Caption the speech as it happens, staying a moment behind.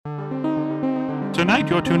Tonight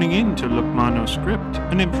you're tuning in to Lukmano Script,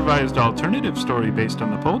 an improvised alternative story based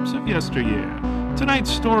on the popes of yesteryear.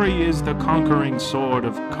 Tonight's story is The Conquering Sword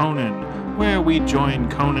of Conan, where we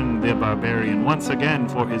join Conan the Barbarian once again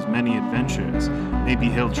for his many adventures. Maybe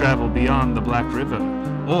he'll travel beyond the Black River,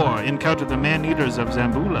 or encounter the man-eaters of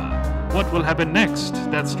Zambula. What will happen next?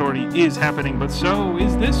 That story is happening, but so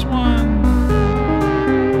is this one.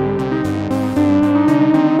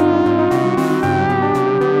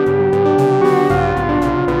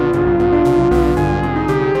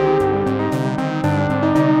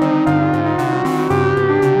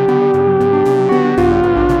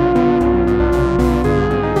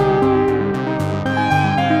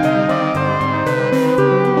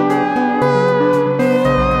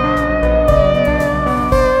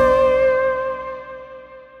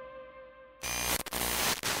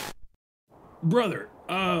 Brother,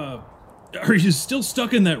 are you still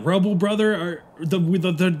stuck in that rubble, brother?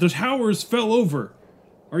 The towers fell over.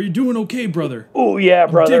 Are you doing okay, brother? Oh yeah,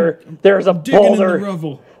 brother. There's a digging boulder. in the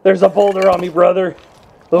rubble. There's a boulder on me, brother.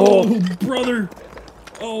 Oh, brother.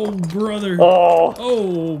 Oh, brother.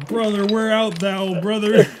 Oh, brother, where out thou,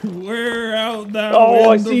 brother? Where out thou? Oh,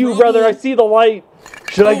 I see you, brother. I see the light.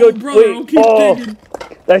 Should I go? Brother, Wait. I'll keep digging.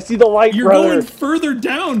 I see the light, You're brother. going further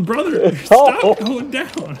down, brother. Stop going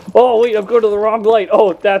down. Oh, wait, I'm going to the wrong light.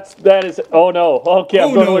 Oh, that is. Oh no. Okay,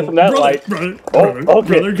 I'm going away from that light. Brother, okay,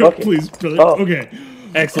 brother, go, okay. please, brother. Oh. Okay.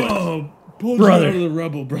 Excellent. Oh, pulled Brother. you out of the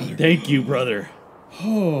rubble, brother. Thank you, brother.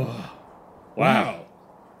 Oh, wow.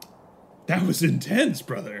 That was intense,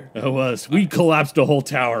 brother. It was. We collapsed a whole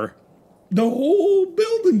tower. The whole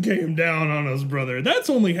building came down on us, brother. That's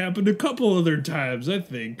only happened a couple other times, I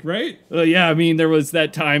think, right? Yeah, I mean, there was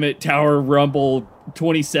that time at Tower Rumble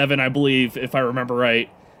 27, I believe, if I remember right,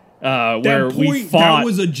 where we fought. That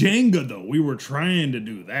was a Jenga, though. We were trying to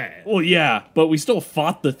do that. Well, yeah, but we still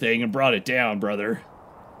fought the thing and brought it down, brother.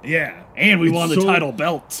 Yeah. And we won the title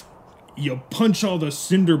belt. You punch all the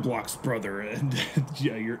cinder blocks, brother, and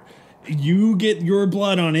yeah, you get your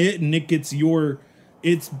blood on it, and it gets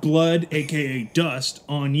its blood, aka dust,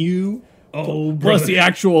 on you. Oh, brother. Plus the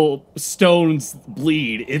actual stones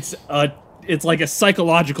bleed. It's like a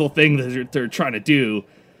psychological thing that they're trying to do.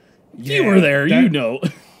 Yeah, you were there, you know.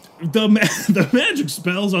 The magic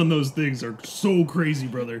spells on those things are so crazy,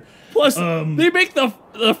 brother. Plus, they make the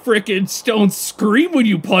frickin' stones scream when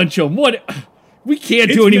you punch them. What? We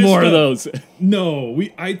can't do any more of those. No,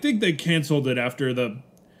 I think they canceled it after the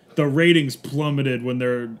ratings plummeted when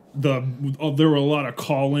there were a lot of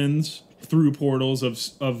call-ins through portals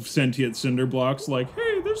of sentient cinder blocks. Like,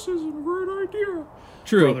 hey, this isn't a great idea.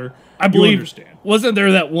 True, brother. I believe. Understand. Wasn't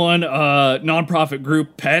there that one nonprofit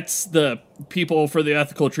group, Pets, the people for the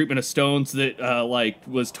ethical treatment of stones, that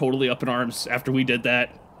was totally up in arms after we did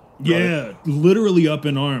that? Yeah, literally up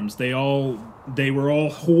in arms. They were all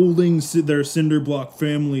holding their cinder block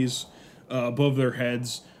families above their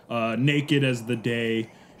heads, naked as the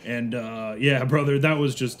day. And, yeah, brother,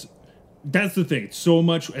 that's the thing. So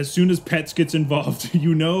much, as soon as Pets gets involved,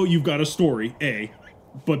 you know you've got a story, A.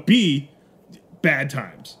 But B, bad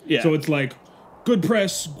times. Yeah. So it's like, good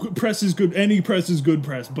press is good, any press is good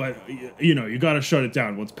press, but, you know, you gotta shut it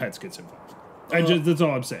down once Pets gets involved. That's all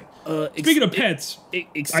I'm saying. Speaking of Pets,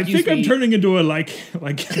 I think I'm turning into a, like...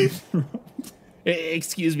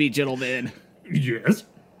 Excuse me, gentlemen. Yes?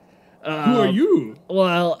 Who are you?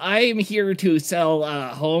 Well, I'm here to sell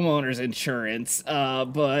homeowners insurance,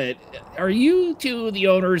 but are you two the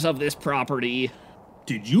owners of this property?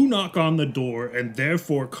 Did you knock on the door and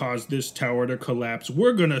therefore cause this tower to collapse?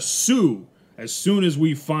 We're gonna sue as soon as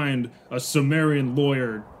we find a Sumerian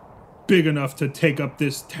lawyer big enough to take up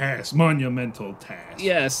this task, monumental task.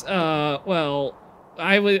 Yes, well,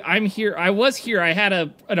 I'm here. I was here. I had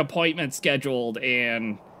an appointment scheduled,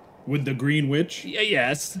 and... With the Green Witch?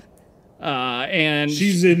 Yes. And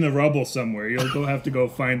she's in the rubble somewhere. You'll have to go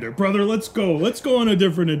find her. Brother, let's go. Let's go on a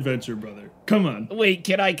different adventure, brother. Come on. Wait,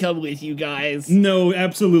 can I come with you guys? No,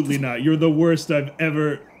 absolutely not. You're the worst I've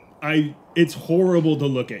ever... It's horrible to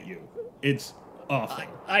look at you. It's awful.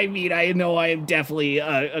 I mean, I know I am definitely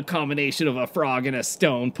a combination of a frog and a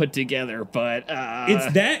stone put together, but...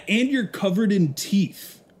 It's that, and you're covered in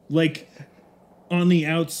teeth. Like, on the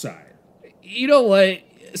outside. You know what?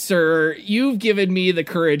 Sir, you've given me the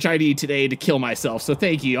courage I need today to kill myself, so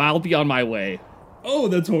thank you. I'll be on my way. Oh,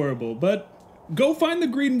 that's horrible, but go find the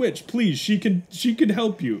Green Witch, please. She could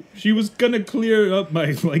help you. She was gonna clear up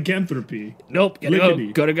my lycanthropy. Nope,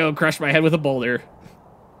 gotta go crush my head with a boulder.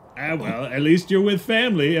 Ah, well, at least you're with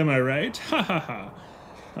family, am I right? Ha ha ha.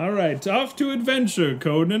 All right, off to adventure,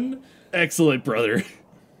 Conan. Excellent, brother.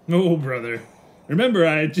 Oh, brother. Remember,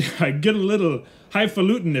 I get a little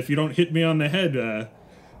highfalutin if you don't hit me on the head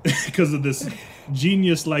because of this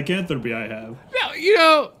genius lycanthropy I have.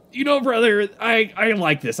 No, brother, I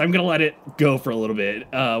like this. I'm gonna let it go for a little bit.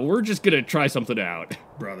 We're just gonna try something out.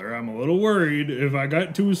 Brother, I'm a little worried. If I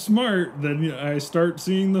got too smart, then I start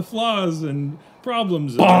seeing the flaws and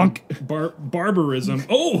problems. Bonk. Barbarism.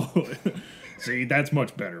 Oh! See, that's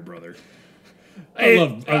much better, brother.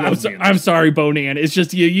 I'm sorry, Bonan. It's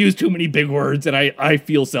just you use too many big words, and I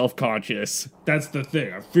feel self-conscious. That's the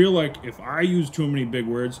thing. I feel like if I use too many big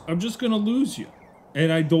words, I'm just gonna lose you.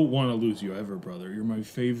 And I don't want to lose you ever, brother. You're my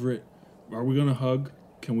favorite. Are we gonna hug?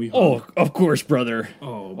 Can we hug? Oh, of course, brother.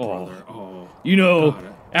 Oh, brother. Oh.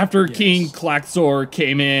 After King Klaxor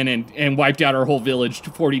came in and wiped out our whole village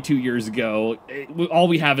 42 years ago, all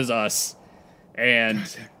we have is us. And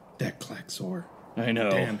that Klaxor. I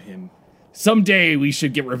know. Damn him. Someday we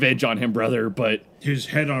should get revenge on him, brother, but... His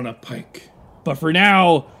head on a pike. But for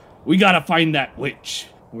now, we gotta find that witch.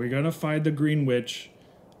 We're gonna find the green witch.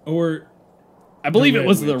 Or... I believe it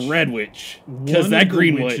was the red witch. Because that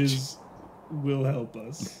green witch will help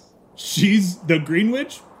us. She's the green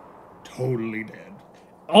witch? Totally dead.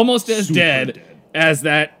 Almost as Super dead as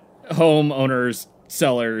that homeowner's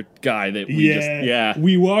cellar guy that we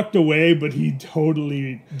we walked away, but he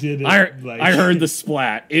totally did it. I heard the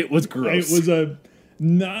splat. It was gross. It was a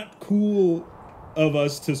not cool of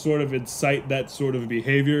us to sort of incite that sort of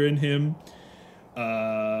behavior in him.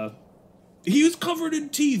 He was covered in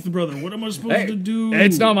teeth, brother. What am I supposed to do?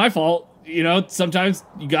 It's not my fault. Sometimes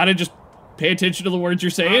you gotta just pay attention to the words you're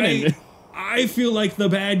saying. I feel like the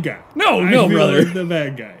bad guy. No, brother. Like the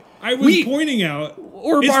bad guy. I was pointing out...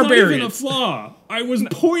 Or it's barbarians. Not even a flaw. I was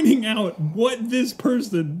pointing out what this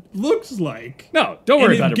person looks like. No, don't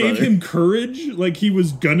worry about it, brother. It gave him courage, like he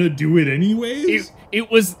was gonna do it anyways.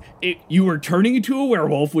 You were turning into a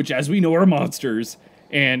werewolf, which, as we know, are monsters,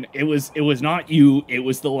 and it was not you. It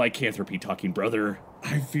was the lycanthropy talking, brother.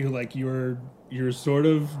 I feel like you're sort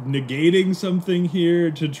of negating something here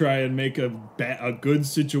to try and make a good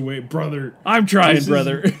situation, brother. I'm trying,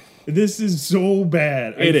 brother. This is so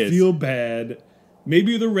bad. I is. feel bad.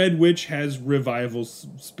 Maybe the Red Witch has revival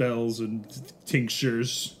spells and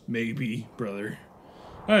tinctures. Maybe, brother.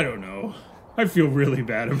 I don't know. I feel really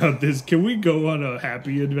bad about this. Can we go on a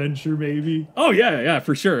happy adventure, maybe? Oh, yeah,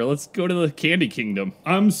 for sure. Let's go to the Candy Kingdom.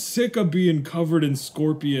 I'm sick of being covered in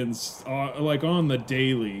scorpions, like, on the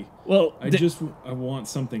daily. Well, I want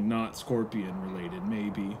something not scorpion-related,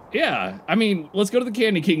 maybe. Yeah, I mean, let's go to the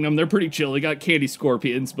Candy Kingdom. They're pretty chill. They got candy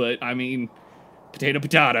scorpions, but, I mean...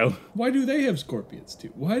 Potato. Why do they have scorpions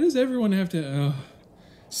too? Why does everyone have to...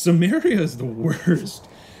 Samaria is the worst.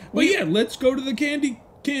 Well, yeah, let's go to the Candy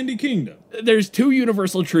Kingdom. There's two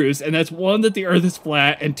universal truths, and that's one, that the earth is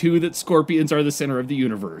flat, and two, that scorpions are the center of the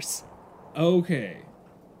universe. Okay.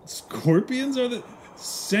 Scorpions are the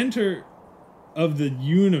center of the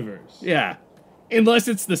universe. Yeah. Unless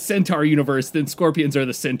it's the centaur universe, then scorpions are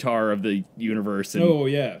the centaur of the universe. And oh,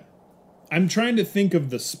 yeah. I'm trying to think of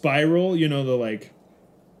the spiral, the, like,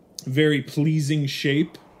 very pleasing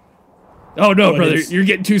shape. Oh, no, brother. You're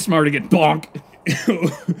getting too smart again. Bonk.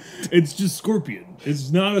 It's just scorpion.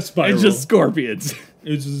 It's not a spiral. It's just scorpions.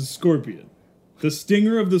 It's just a scorpion. The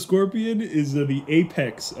stinger of the scorpion is the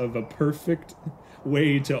apex of a perfect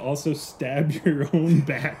way to also stab your own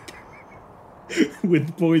back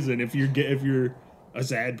with poison if you're a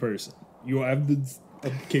sad person. You have the...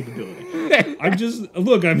 capability.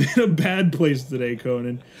 I'm in a bad place today,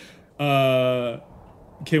 Conan.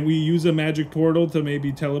 Can we use a magic portal to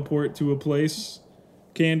maybe teleport to a place?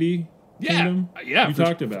 Kingdom? Yeah. We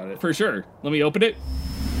talked about it. For sure. Let me open it.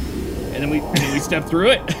 And then we step through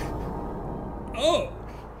it. Oh!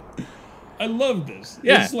 I love this.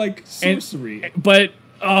 Yeah. It's like sorcery. But,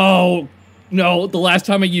 oh, no. The last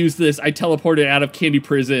time I used this, I teleported out of Candy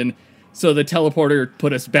Prison, so the teleporter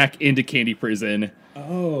put us back into Candy Prison.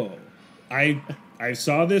 Oh, I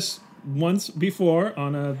saw this once before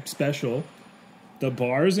on a special. The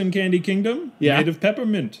bars in Candy Kingdom made of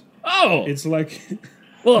peppermint. Oh, it's like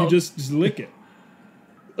well, you just lick it.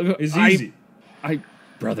 It's easy.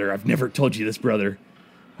 Brother, I've never told you this, brother.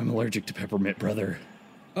 I'm allergic to peppermint, brother.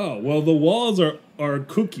 Oh well, the walls are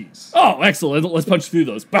cookies. Oh, excellent! Let's punch through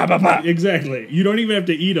those. Bah, bah, bah. Exactly. You don't even have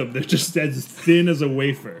to eat them. They're just as thin as a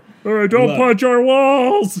wafer. Don't punch our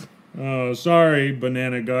walls. Oh, sorry,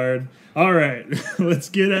 Banana Guard. All right, let's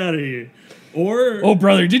get out of here. Or... Oh,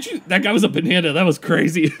 brother, that guy was a banana. That was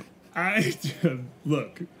crazy.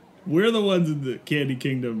 Look, we're the ones in the Candy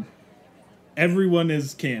Kingdom. Everyone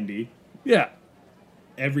is candy. Yeah.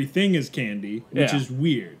 Everything is candy, which is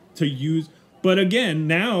weird to use. But again,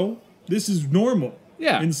 now, this is normal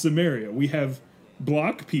in Samaria. We have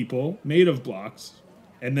block people made of blocks,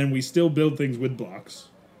 and then we still build things with blocks.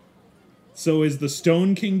 So is the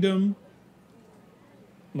Stone Kingdom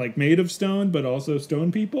like made of stone, but also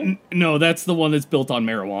stone people? No, that's the one that's built on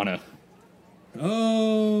marijuana.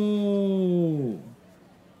 Oh,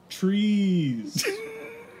 trees.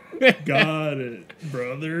 Got it,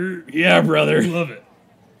 brother. Yeah, brother. Love it.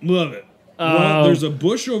 Love it. Well, there's a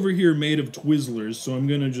bush over here made of Twizzlers, so I'm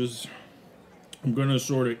gonna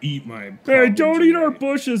sort of eat my. Hey, don't eat our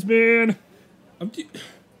bushes, man.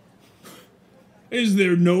 Is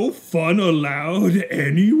there no fun allowed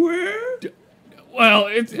anywhere? Well,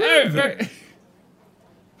 it's.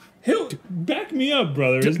 Back me up,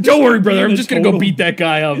 brother. Don't worry, brother. I'm just gonna go beat that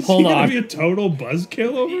guy up. Hold on. Gonna be a total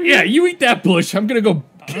buzzkill over here. Yeah, you eat that bush. I'm gonna go.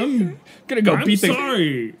 I'm beat the. I'm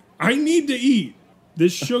sorry. I need to eat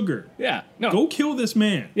this sugar. Yeah. No. Go kill this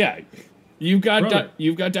man. Yeah. You've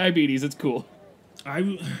got diabetes. It's cool. I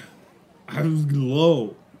was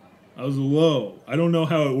low. I don't know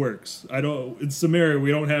how it works. In Samaria,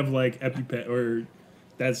 we don't have like EpiPen, or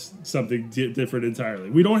that's something different entirely.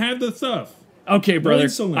 We don't have the stuff. Okay, brother.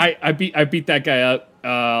 No, I beat that guy up.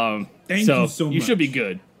 Thank you so much. You should be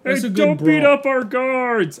good. That's hey, a good don't beat brawl. up our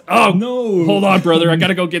guards. Oh no! Hold on, brother. I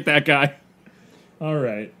gotta go get that guy. All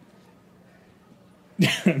right.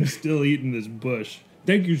 I'm still eating this bush.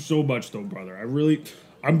 Thank you so much, though, brother.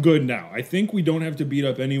 I'm good now. I think we don't have to beat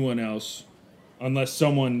up anyone else, unless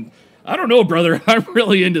someone. I don't know, brother. I'm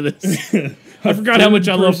really into this. I forgot how much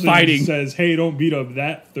I love fighting. Says, "Hey, don't beat up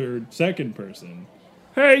that second person."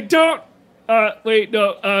 Hey, don't. Wait,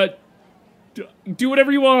 no. Do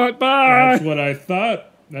whatever you want. Bye. That's what I thought.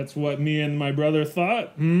 That's what me and my brother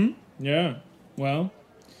thought. Yeah. Well.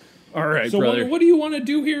 All right, so brother. What do you want to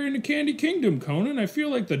do here in the Candy Kingdom, Conan? I feel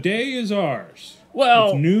like the day is ours.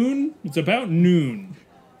 Well, it's noon. It's about noon.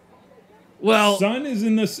 Well, sun is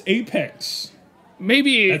in this apex.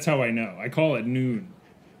 Maybe that's how I know. I call it noon.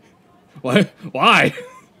 What? Why?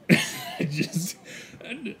 It's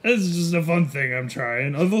just a fun thing I'm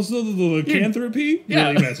trying. Also, the lycanthropy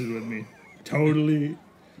really messes with me. Totally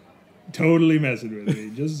messing with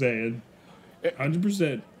me. Just saying.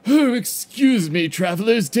 100%. Oh, excuse me,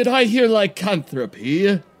 travelers. Did I hear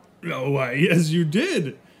lycanthropy? Oh, why, yes, you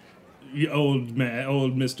did. You old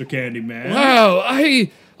Mr. Candyman. Wow,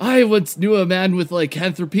 I once knew a man with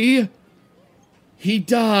lycanthropy. He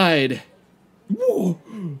died. Whoa.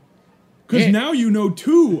 Because now you know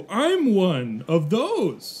two. I'm one of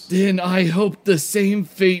those. Then I hope the same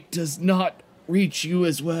fate does not reach you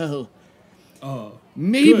as well.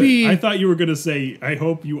 Maybe. Good. I thought you were going to say, I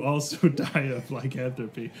hope you also die of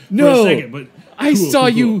lycanthropy. No. For a second, but I saw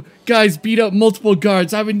you guys beat up multiple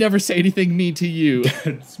guards. I would never say anything mean to you.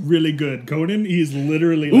 It's really good. Conan, he's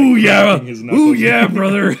literally his knuckles. Ooh, yeah,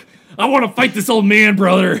 brother. I want to fight this old man,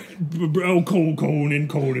 brother. Conan,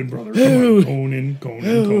 brother. Come on,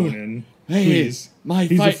 Conan. Hey, please.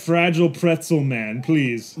 He's a fragile pretzel man,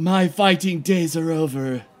 please. My fighting days are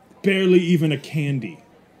over. Barely even a candy.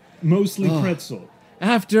 Mostly pretzel.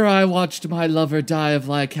 After I watched my lover die of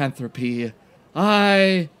lycanthropy,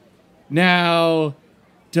 I now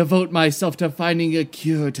devote myself to finding a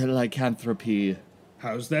cure to lycanthropy.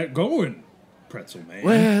 How's that going, pretzel man?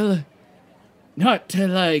 Well, not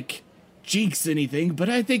to, jinx anything, but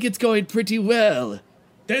I think it's going pretty well.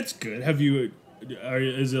 That's good.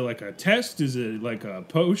 Is it like a test? Is it like a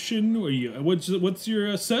potion? What's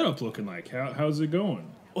your setup looking like? How's it going?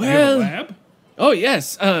 Well, you have a lab? Oh,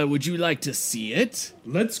 yes. Would you like to see it?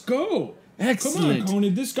 Let's go. Excellent. Come on,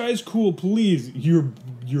 Conan. This guy's cool. Please.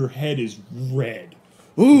 Your head is red.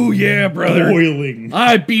 Ooh, yeah, brother. Boiling.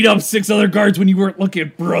 I beat up 6 other guards when you weren't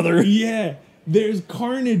looking, brother. Yeah. There's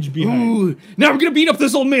carnage behind. Ooh. Now we're going to beat up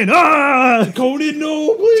this old man. Ah! Conan,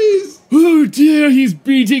 no, please. Oh, dear. He's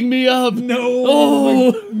beating me up. No.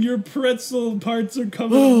 Oh. Your pretzel parts are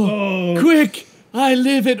coming. Oh. Quick. I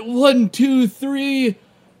live at 123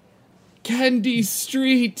 Candy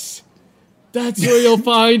Street. That's where you'll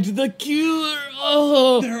find the cure.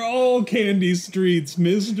 Oh, they're all Candy Streets,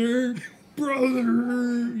 mister. Brother.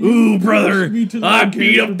 Ooh, brother. I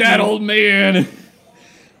beat up that old man.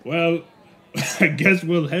 Well, I guess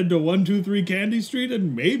we'll head to 123 Candy Street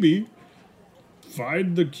and maybe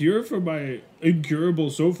find the cure for my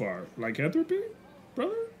incurable so far lycanthropy,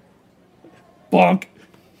 brother. Bonk.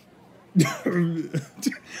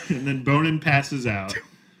 And then Bonin passes out.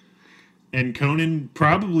 And Conan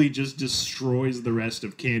probably just destroys the rest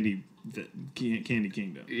of Candy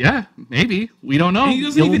Kingdom. Yeah, maybe. We don't know. And he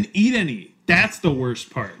doesn't even eat any. That's the worst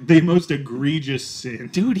part. The most egregious sin.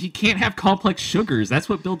 Dude, he can't have complex sugars. That's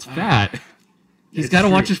what builds fat. He's got to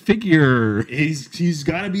watch his figure. He's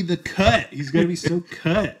got to be the cut. He's got to be so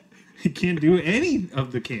cut. He can't do any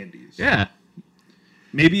of the candies. Yeah.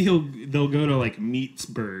 Maybe they'll go to like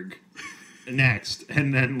Meatsburg next,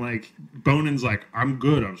 and then like Bonan's like, I'm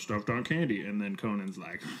good, I'm stuffed on candy, and then Conan's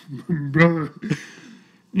like, brother.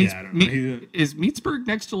 Yeah, I don't know. Is Meatsburg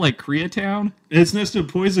next to like Koreatown? It's next to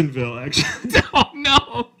Poisonville, actually. Oh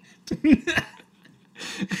no!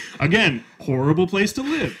 Again, horrible place to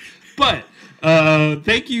live. But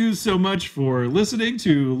thank you so much for listening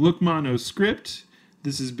to Look Mono Script.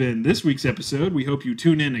 This has been this week's episode. We hope you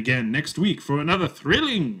tune in again next week for another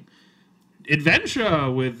thrilling adventure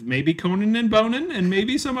with maybe Conan and Bonin and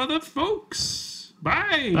maybe some other folks.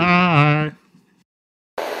 Bye. Bye.